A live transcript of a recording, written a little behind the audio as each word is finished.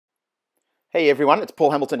Hey everyone, it's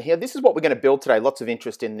Paul Hamilton here. This is what we're going to build today. Lots of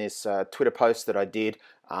interest in this Twitter post that I did,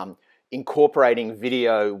 incorporating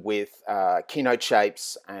video with keynote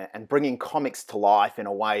shapes and bringing comics to life in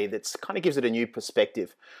a way that's kind of gives it a new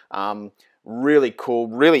perspective. Really cool,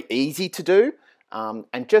 really easy to do,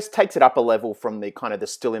 and just takes it up a level from the kind of the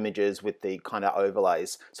still images with the kind of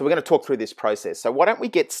overlays. So we're going to talk through this process. So why don't we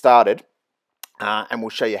get started and we'll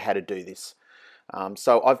show you how to do this.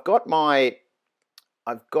 So I've got my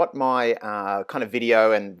kind of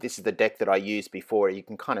video, and this is the deck that I used before. You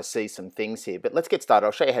can kind of see some things here, but let's get started.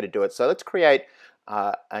 I'll show you how to do it. So let's create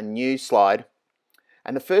a new slide.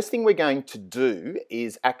 And the first thing we're going to do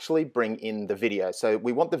is actually bring in the video. So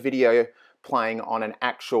we want the video playing on an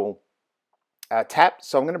actual tap.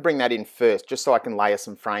 So I'm going to bring that in first, just so I can layer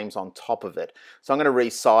some frames on top of it. So I'm going to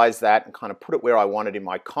resize that and kind of put it where I want it in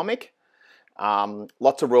my comic.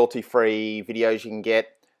 Lots of royalty-free videos you can get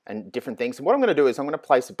and different things. And what I'm going to do is I'm going to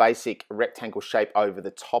place a basic rectangle shape over the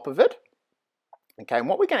top of it. Okay, and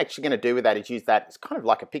what we're actually going to do with that is use that as kind of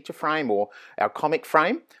like a picture frame or our comic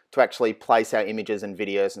frame to actually place our images and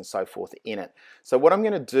videos and so forth in it. So what I'm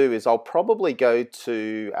going to do is I'll probably go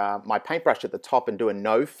to my paintbrush at the top and do a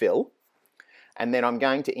no fill. And then I'm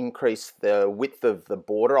going to increase the width of the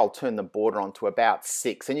border. I'll turn the border on to about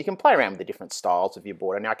 6. And you can play around with the different styles of your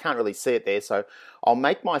border. Now I can't really see it there, so I'll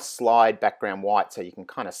make my slide background white so you can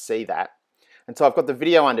kind of see that. And so I've got the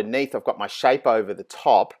video underneath, I've got my shape over the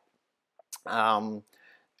top, and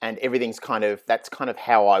everything's that's kind of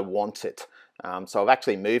how I want it. So I've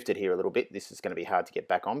actually moved it here a little bit. This is going to be hard to get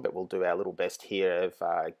back on, but we'll do our little best here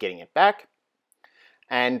of getting it back.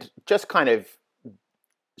 And just kind of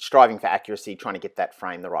striving for accuracy, trying to get that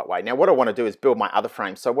frame the right way. Now what I want to do is build my other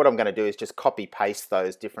frame. So what I'm going to do is just copy paste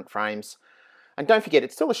those different frames. And don't forget,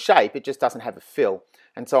 it's still a shape, it just doesn't have a fill.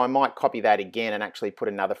 And so I might copy that again and actually put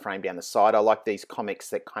another frame down the side. I like these comics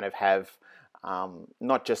that kind of have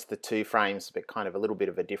not just the 2 frames, but kind of a little bit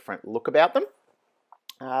of a different look about them.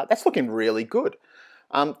 That's looking really good.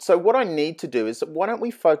 So what I need to do is, why don't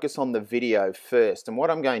we focus on the video first? And what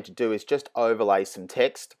I'm going to do is just overlay some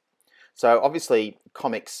text. So obviously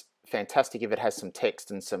comics, fantastic if it has some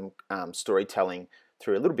text and some storytelling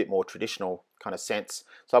through a little bit more traditional kind of sense.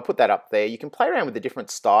 So I'll put that up there. You can play around with the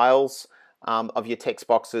different styles of your text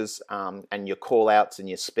boxes and your call outs and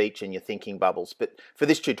your speech and your thinking bubbles. But for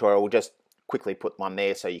this tutorial, we'll just quickly put one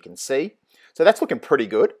there so you can see. So that's looking pretty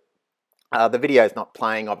good. The video is not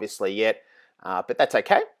playing obviously yet, but that's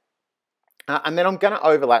okay. And then I'm going to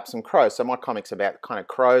overlap some crows. So my comic's about kind of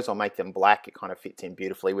crows. I'll make them black. It kind of fits in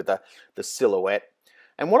beautifully with the silhouette.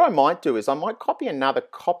 And what I might do is I might copy another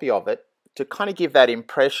copy of it to kind of give that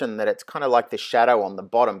impression that it's kind of like the shadow on the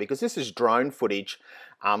bottom, because this is drone footage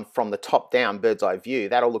from the top down, bird's eye view.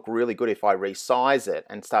 That'll look really good if I resize it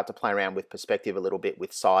and start to play around with perspective a little bit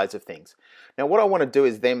with size of things. Now what I want to do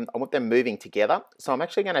is I want them moving together. So I'm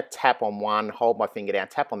actually going to tap on one, hold my finger down,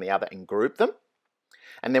 tap on the other and group them.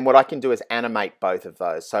 And then what I can do is animate both of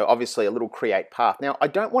those. So obviously a little create path. Now I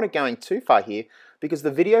don't want it going too far here because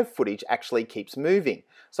the video footage actually keeps moving.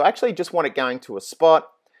 So I actually just want it going to a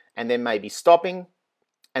spot and then maybe stopping.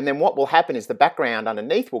 And then what will happen is the background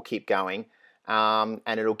underneath will keep going and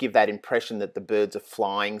it'll give that impression that the birds are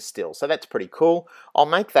flying still. So that's pretty cool. I'll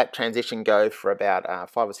make that transition go for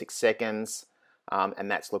about 5 or 6 seconds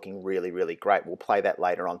and that's looking really, really great. We'll play that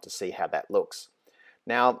later on to see how that looks.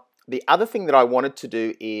 Now, the other thing that I wanted to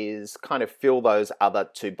do is kind of fill those other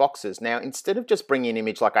 2 boxes. Now, instead of just bringing an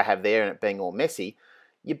image like I have there and it being all messy,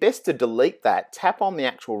 you're best to delete that, tap on the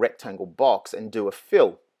actual rectangle box and do a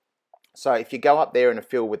fill. So if you go up there and a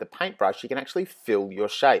fill with a paintbrush, you can actually fill your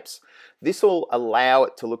shapes. This will allow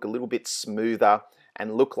it to look a little bit smoother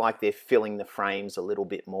and look like they're filling the frames a little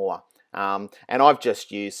bit more. And I've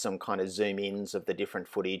just used some kind of zoom ins of the different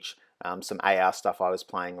footage, some AR stuff I was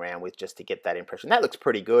playing around with just to get that impression. That looks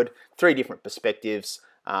pretty good. 3 different perspectives.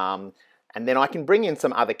 And then I can bring in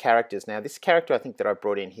some other characters. Now this character I think that I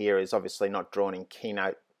brought in here is obviously not drawn in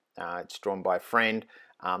Keynote. It's drawn by a friend.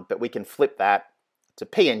 But we can flip that. It's a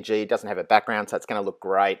PNG, it doesn't have a background, so it's going to look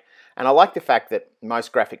great. And I like the fact that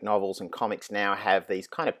most graphic novels and comics now have these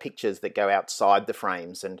kind of pictures that go outside the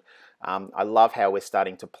frames. And I love how we're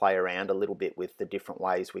starting to play around a little bit with the different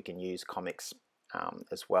ways we can use comics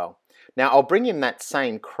as well. Now I'll bring in that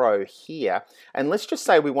same crow here, and let's just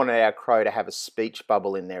say we wanted our crow to have a speech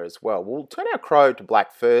bubble in there as well. We'll turn our crow to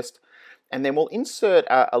black first, and then we'll insert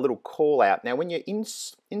a little call out. Now when you're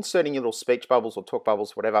inserting your little speech bubbles or talk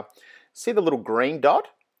bubbles, whatever, see the little green dot?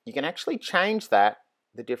 You can actually change that,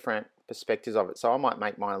 the different perspectives of it. So I might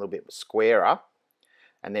make mine a little bit squarer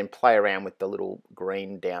and then play around with the little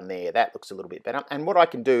green down there. That looks a little bit better. And what I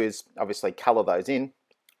can do is obviously color those in.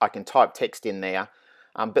 I can type text in there.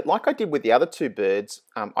 But like I did with the other two birds,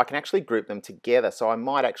 I can actually group them together. So I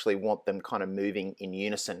might actually want them kind of moving in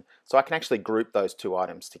unison. So I can actually group those two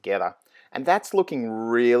items together. And that's looking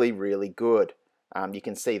really, really good. You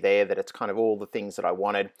can see there that it's kind of all the things that I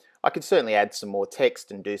wanted. I could certainly add some more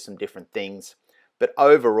text and do some different things. But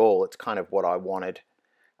overall, it's kind of what I wanted.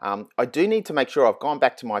 I do need to make sure I've gone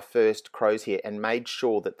back to my first crows here and made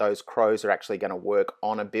sure that those crows are actually going to work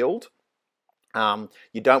on a build.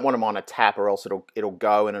 You don't want them on a tap, or else it'll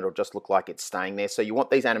go and it'll just look like it's staying there. So you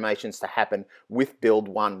want these animations to happen with build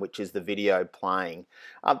 1, which is the video playing.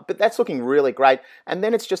 But that's looking really great. And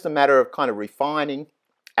then it's just a matter of kind of refining,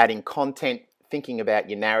 adding content, thinking about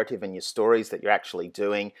your narrative and your stories that you're actually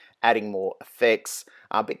doing, adding more effects,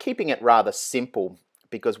 but keeping it rather simple,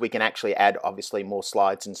 because we can actually add obviously more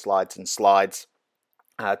slides and slides and slides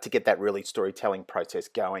to get that really storytelling process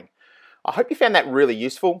going. I hope you found that really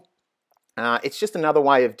useful. It's just another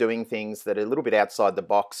way of doing things that are a little bit outside the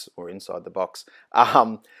box or inside the box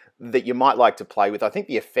that you might like to play with. I think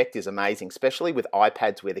the effect is amazing, especially with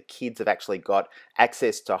iPads where the kids have actually got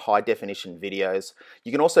access to high definition videos.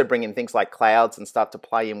 You can also bring in things like clouds and start to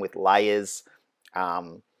play in with layers.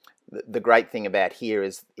 The great thing about here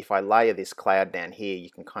is if I layer this cloud down here, you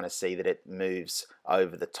can kind of see that it moves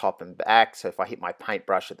over the top and back. So if I hit my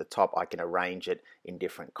paintbrush at the top, I can arrange it in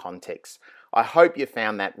different contexts. I hope you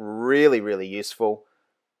found that really, really useful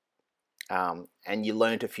and you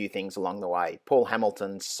learned a few things along the way. Paul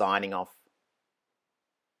Hamilton signing off.